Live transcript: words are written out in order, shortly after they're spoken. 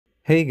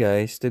Hey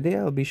guys, today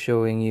I'll be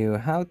showing you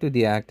how to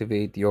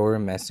deactivate your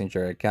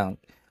Messenger account.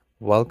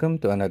 Welcome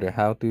to another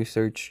how to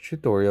search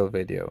tutorial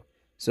video.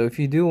 So if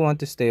you do want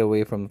to stay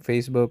away from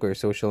Facebook or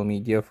social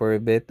media for a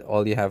bit,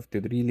 all you have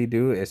to really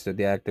do is to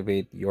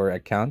deactivate your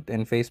account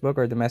in Facebook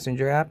or the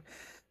Messenger app.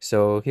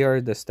 So here are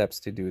the steps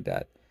to do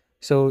that.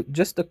 So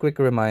just a quick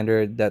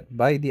reminder that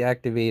by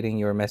deactivating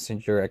your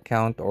Messenger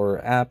account or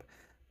app,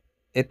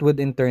 it would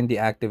in turn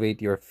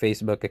deactivate your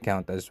Facebook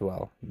account as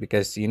well,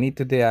 because you need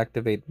to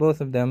deactivate both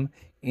of them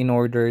in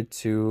order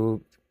to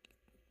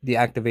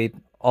deactivate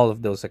all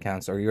of those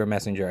accounts or your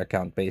Messenger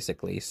account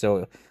basically.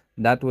 So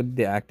that would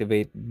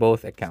deactivate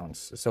both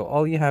accounts. So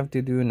all you have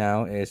to do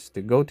now is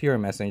to go to your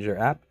Messenger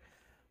app.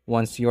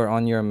 Once you're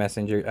on your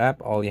Messenger app,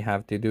 all you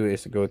have to do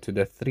is go to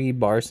the three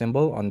bar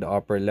symbol on the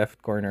upper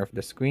left corner of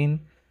the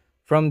screen.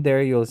 From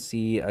there, you'll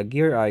see a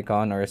gear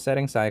icon or a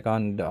settings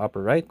icon in the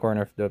upper right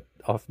corner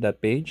of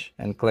that page,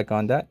 and click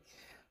on that.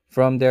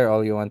 From there,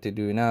 all you want to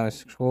do now is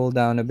scroll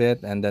down a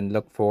bit and then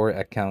look for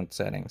account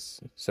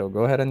settings. So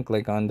go ahead and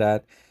click on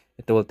that.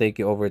 It will take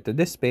you over to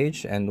this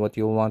page, and what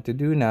you'll want to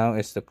do now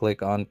is to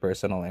click on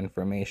personal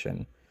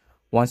information.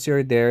 Once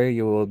you're there,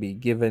 you will be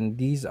given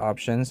these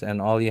options,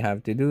 and all you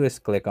have to do is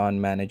click on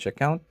manage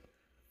account.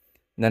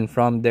 Then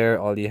from there,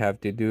 all you have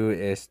to do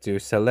is to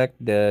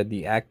select the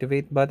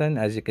deactivate button.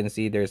 As you can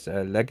see, there's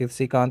a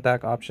legacy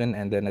contact option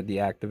and then a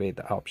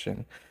deactivate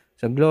option.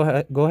 So go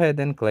ahead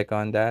and click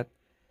on that.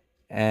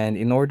 And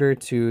in order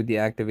to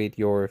deactivate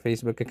your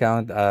Facebook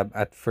account,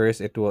 at first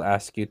it will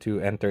ask you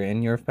to enter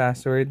in your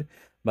password,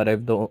 but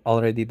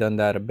already done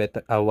that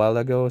a while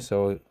ago,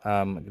 so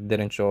it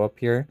didn't show up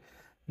here.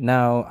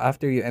 Now,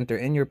 after you enter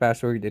in your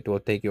password, it will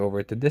take you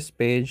over to this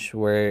page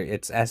where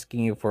it's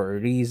asking you for a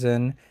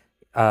reason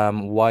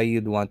why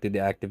you'd want to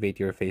deactivate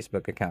your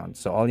Facebook account.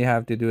 So all you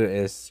have to do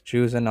is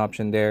choose an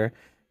option there.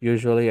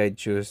 Usually I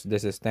choose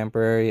this is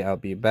temporary, I'll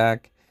be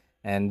back,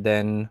 and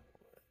then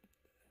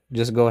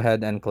just go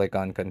ahead and click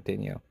on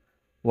continue.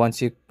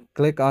 Once you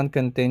click on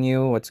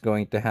continue, what's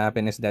going to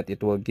happen is that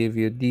it will give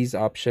you these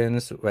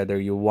options,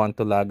 whether you want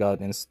to log out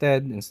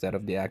instead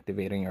of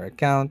deactivating your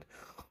account,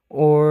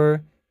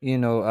 or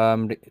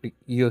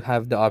you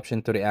have the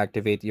option to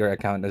reactivate your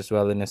account as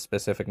well in a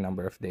specific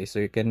number of days. So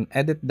you can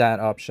edit that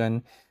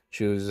option,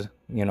 choose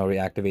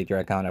reactivate your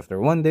account after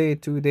 1 day,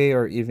 2 day,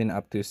 or even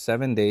up to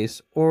 7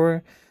 days,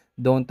 or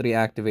don't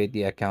reactivate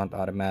the account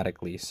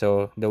automatically.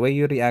 So the way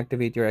you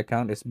reactivate your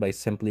account is by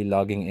simply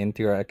logging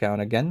into your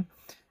account again.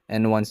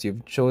 And once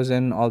you've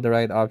chosen all the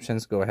right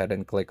options, go ahead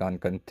and click on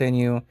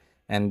continue,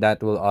 and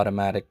that will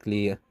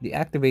automatically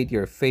deactivate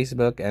your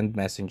Facebook and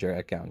Messenger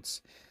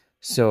accounts.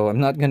 So I'm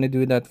not going to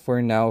do that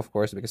for now, of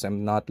course, because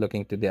I'm not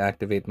looking to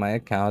deactivate my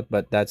account,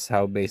 but that's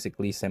how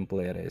basically simple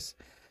it is.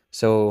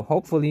 So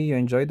hopefully you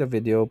enjoyed the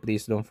video.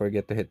 Please don't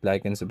forget to hit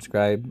like and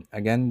subscribe.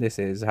 Again, this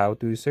is How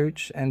to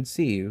Search, and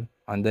see you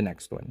on the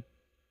next one.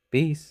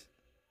 Peace.